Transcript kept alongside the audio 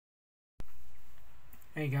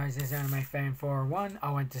Hey guys, this is Anime Fan 401.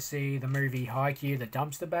 I went to see the movie Haikyu, the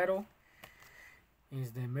Dumpster Battle.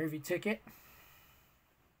 Here's the movie ticket.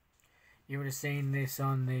 You would have seen this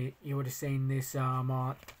on my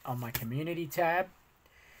community tab.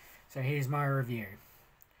 So here's my review.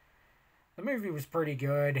 The movie was pretty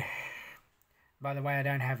good. By the way, I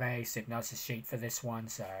don't have a synopsis sheet for this one,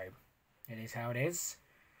 so it is how it is.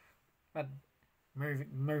 But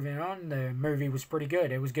moving on, the movie was pretty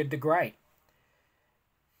good. It was good to great.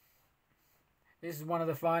 This is one of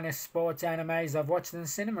the finest sports animes I've watched in the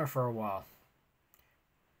cinema for a while.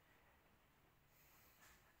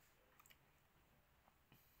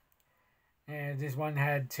 And this one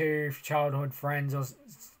had two childhood friends or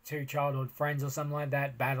something like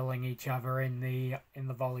that battling each other in the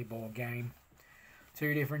volleyball game.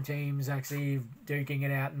 Two different teams actually duking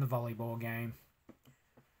it out in the volleyball game.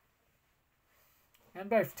 And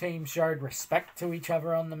both teams showed respect to each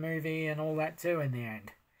other on the movie and all that too in the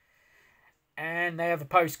end. And they have a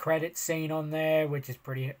post-credit scene on there, which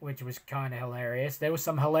was kind of hilarious. There was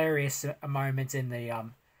some hilarious moments in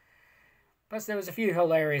the plus there was a few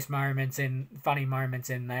hilarious moments funny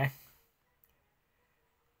moments in there.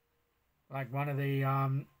 Like one of the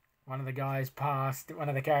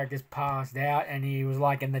characters passed out, and he was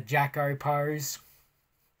like in the Jacko pose.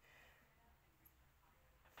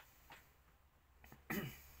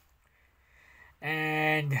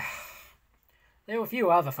 And there were a few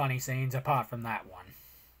other funny scenes apart from that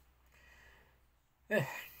one.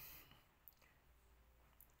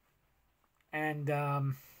 And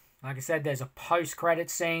like I said, there's a post-credit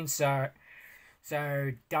scene, so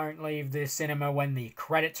don't leave the cinema when the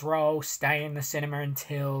credits roll. Stay in the cinema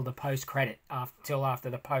until after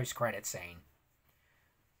the post-credit scene.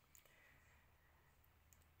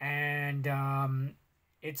 And and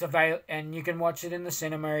you can watch it in the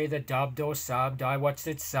cinema either dubbed or subbed. I watched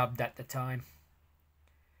it subbed at the time.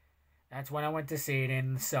 That's when I went to see it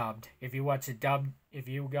in subbed. If you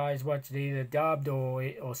guys watched it either dubbed or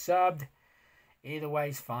subbed, either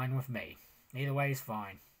way's fine with me. Either way is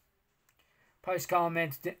fine. Post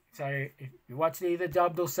comments. So if you watched either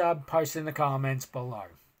dubbed or subbed, post in the comments below.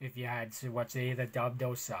 If you had to watch either dubbed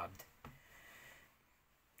or subbed.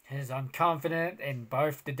 Because I'm confident in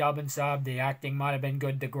both the dub and sub, the acting might have been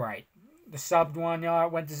good to great. The subbed one I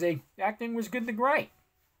went to see, the acting was good to great.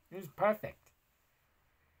 It was perfect.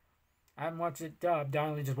 I haven't watched it dubbed. I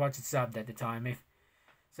only just watched it subbed at the time.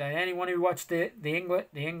 So anyone who watched the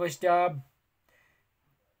English dub,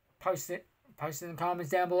 post it in the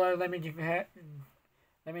comments down below. Let me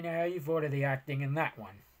know how you thought of the acting in that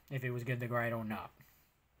one, if it was good to great or not.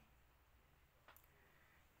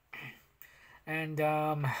 And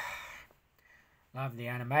love the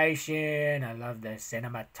animation. I love the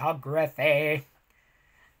cinematography.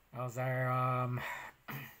 Also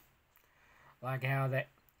like how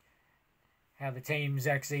the teams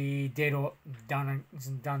actually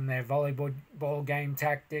done their volleyball game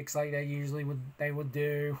tactics like they would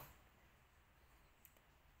do.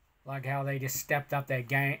 Like how they just stepped up their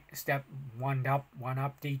game, one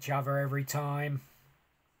upped each other every time.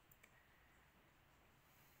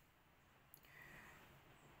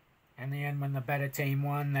 In the end, when the better team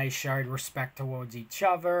won, they showed respect towards each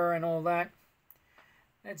other and all that.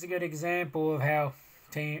 That's a good example of how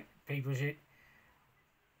people should.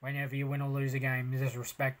 Whenever you win or lose a game, just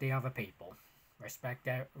respect the other people. Respect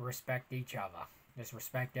each other. Just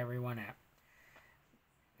respect everyone out.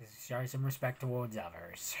 Just show some respect towards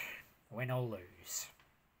others. Win or lose.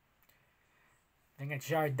 I think it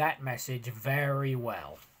showed that message very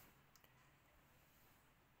well.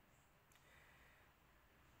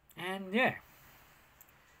 And yeah.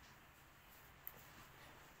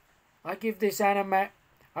 I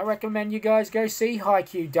recommend you guys go see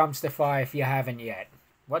Haikyu Dumpster Fire if you haven't yet.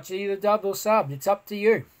 Watch it either dubbed or subbed. It's up to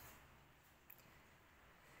you.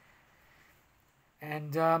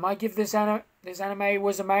 And I give this anime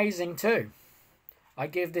was amazing too. I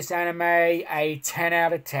give this anime a 10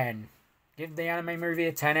 out of 10. Give the anime movie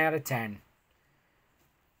a 10 out of 10.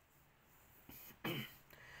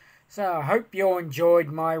 So I hope you enjoyed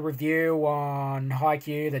my review on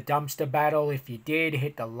Haikyu, the Dumpster Battle. If you did,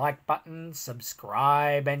 hit the like button,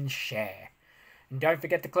 subscribe, and share. And don't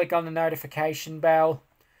forget to click on the notification bell.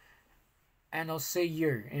 And I'll see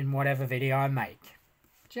you in whatever video I make.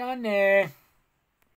 Johnny!